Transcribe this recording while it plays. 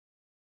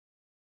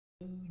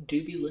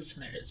Doobie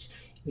listeners,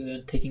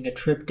 you're taking a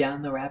trip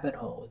down the rabbit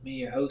hole with me,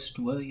 your host,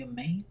 William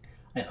Main.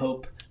 I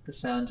hope the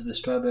sounds of the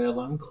strawberry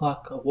alarm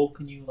clock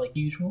awoken you like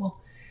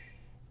usual,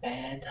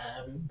 and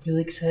I'm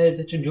really excited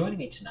that you're joining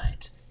me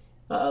tonight.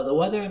 The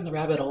weather in the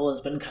rabbit hole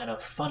has been kind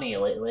of funny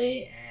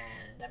lately,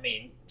 and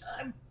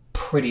I'm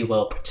pretty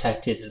well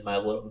protected in my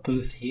little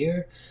booth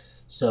here,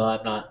 so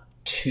I'm not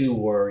too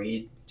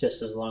worried,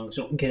 just as long as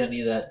you don't get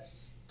any of that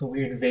the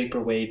weird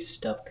vaporwave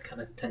stuff that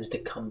kind of tends to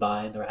come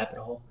by in the rabbit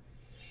hole.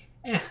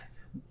 eh,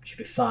 Should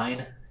be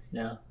fine. You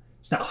know,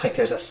 it's not like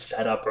there's a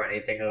setup or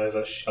anything, or there's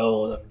a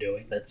show that I'm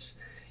doing that's,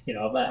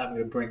 I'm going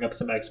to bring up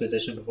some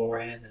exposition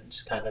beforehand and it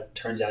just kind of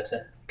turns out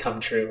to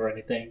come true or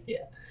anything.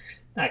 Yeah,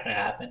 not going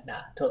to happen.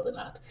 Nah, totally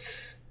not.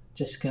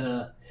 Just going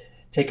to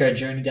take our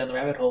journey down the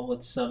rabbit hole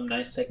with some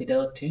nice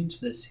psychedelic tunes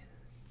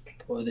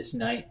for this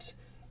night.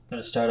 I'm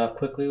going to start off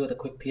quickly with a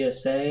quick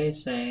PSA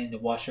saying to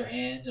wash your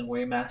hands and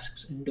wear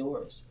masks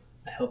indoors.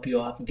 I hope you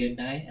all have a good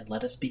night, and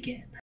let us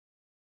begin.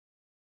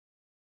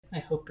 I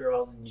hope you're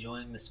all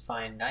enjoying this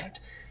fine night.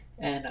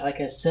 And like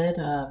I said,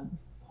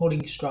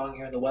 holding strong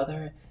here in the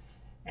weather,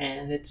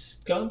 and it's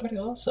going pretty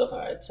well so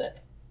far, I'd say.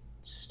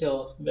 It's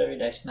still a very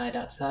nice night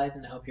outside,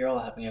 and I hope you're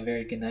all having a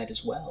very good night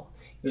as well.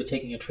 You're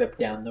taking a trip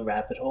down the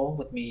rabbit hole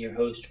with me, your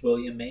host,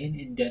 William Main,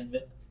 in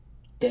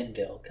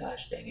Denville,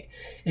 gosh dang it,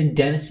 in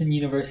Denison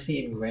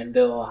University in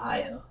Granville,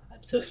 Ohio.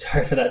 I'm so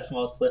sorry for that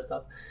small slip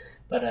up,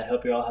 but I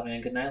hope you're all having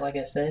a good night, like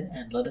I said,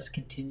 and let us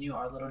continue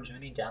our little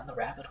journey down the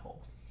rabbit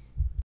hole.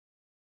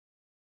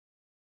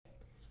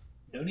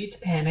 No need to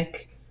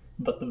panic,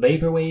 but the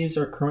vapor waves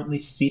are currently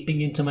seeping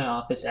into my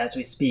office as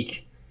we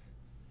speak.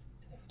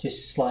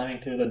 Just slamming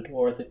through the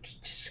door. They're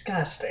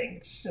disgusting.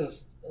 It's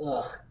just,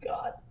 ugh,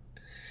 God.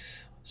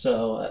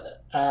 So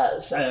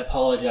I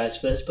apologize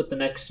for this, but the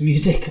next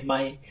music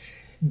might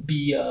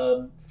be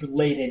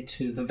related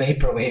to the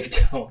vaporwave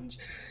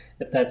tones.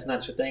 If that's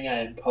not your thing, I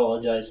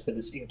apologize for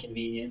this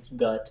inconvenience,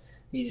 but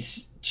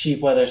these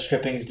cheap weather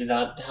strippings did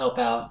not help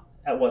out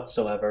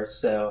whatsoever,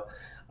 so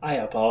I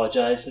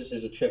apologize. This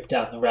is a trip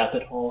down the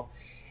rabbit hole.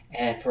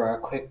 And for our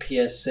quick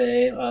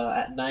PSA,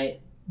 at night,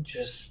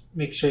 just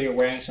make sure you're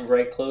wearing some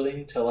bright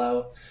clothing to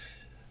allow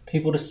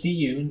people to see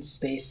you and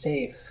stay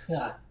safe.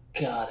 Ah,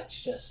 God,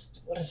 it's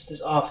just, what is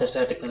this office? I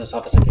have to clean this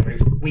office like every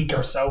week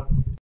or so.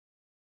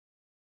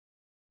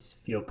 These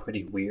feel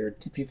pretty weird.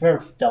 If you've ever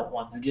felt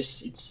one, they're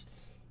just,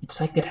 it's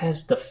like it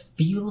has the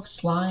feel of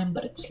slime,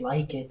 but it's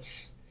like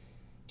it's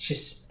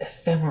just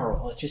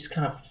ephemeral. It just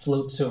kind of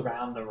floats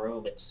around the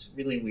room. It's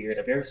really weird.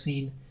 Have you ever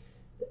seen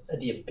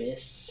The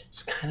Abyss?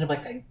 It's kind of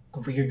like that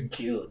weird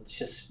goo. It's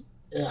just,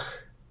 ugh.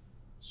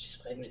 It's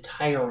just like an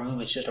entire room.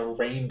 It's just a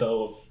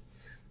rainbow of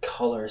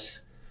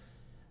colors.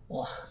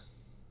 Ugh.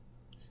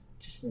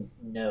 Just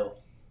no.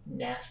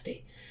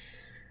 Nasty.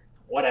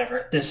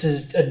 Whatever. This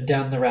is a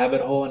down the rabbit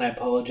hole, and I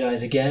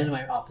apologize again.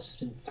 My office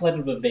has been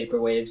flooded with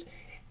vapor waves,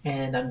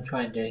 and I'm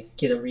trying to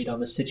get a read on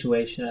the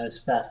situation as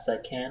fast as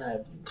I can.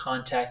 I've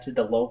contacted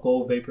the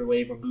local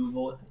vaporwave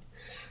removal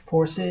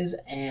forces,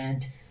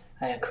 and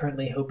I am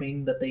currently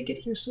hoping that they get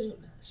here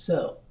soon.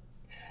 So,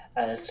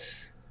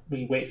 as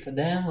we wait for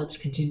them, let's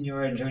continue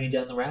our journey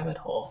down the rabbit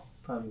hole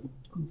from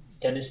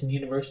Denison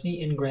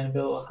University in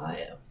Granville,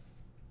 Ohio.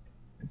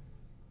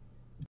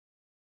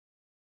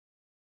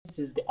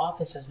 The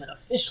office has been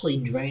officially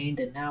drained,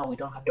 and now we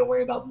don't have to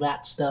worry about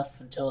that stuff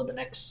until the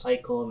next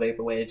cycle of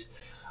vaporwaves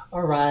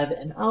arrive,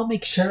 and I'll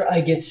make sure I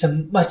get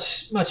some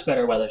much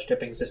better weather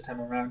strippings this time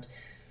around.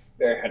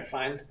 Very hard to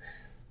find,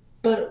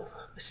 but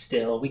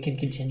still, we can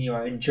continue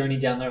our journey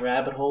down the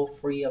rabbit hole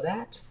free of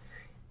that.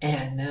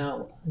 And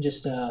now,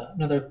 just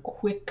another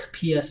quick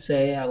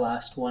PSA, our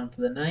last one for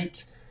the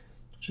night.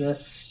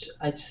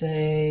 I'd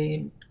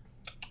say,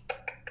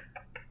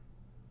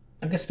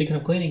 I guess speaking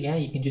of cleaning, yeah,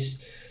 you can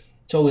just,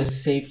 it's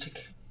always safe to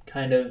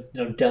kind of,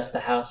 dust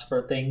the house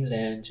for things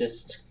and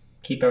just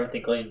keep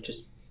everything clean,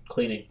 just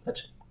cleaning.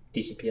 That's a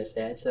decent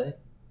PSA, I'd say.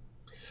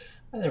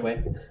 Either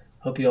way,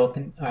 hope you all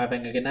are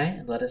having a good night,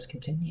 and let us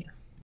continue.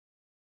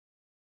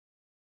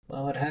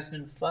 Well, it has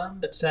been fun,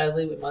 but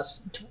sadly we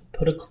must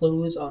put a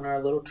close on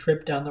our little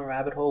trip down the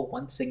rabbit hole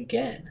once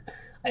again.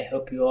 I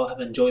hope you all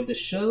have enjoyed the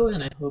show,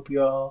 and I hope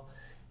you all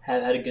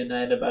have had a good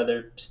night of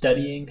either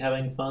studying,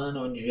 having fun,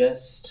 or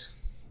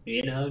just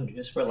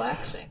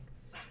relaxing.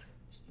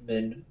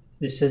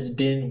 This has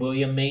been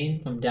William Main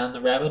from Down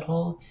the Rabbit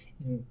Hole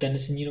in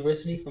Denison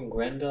University from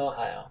Granville,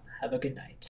 Ohio. Have a good night.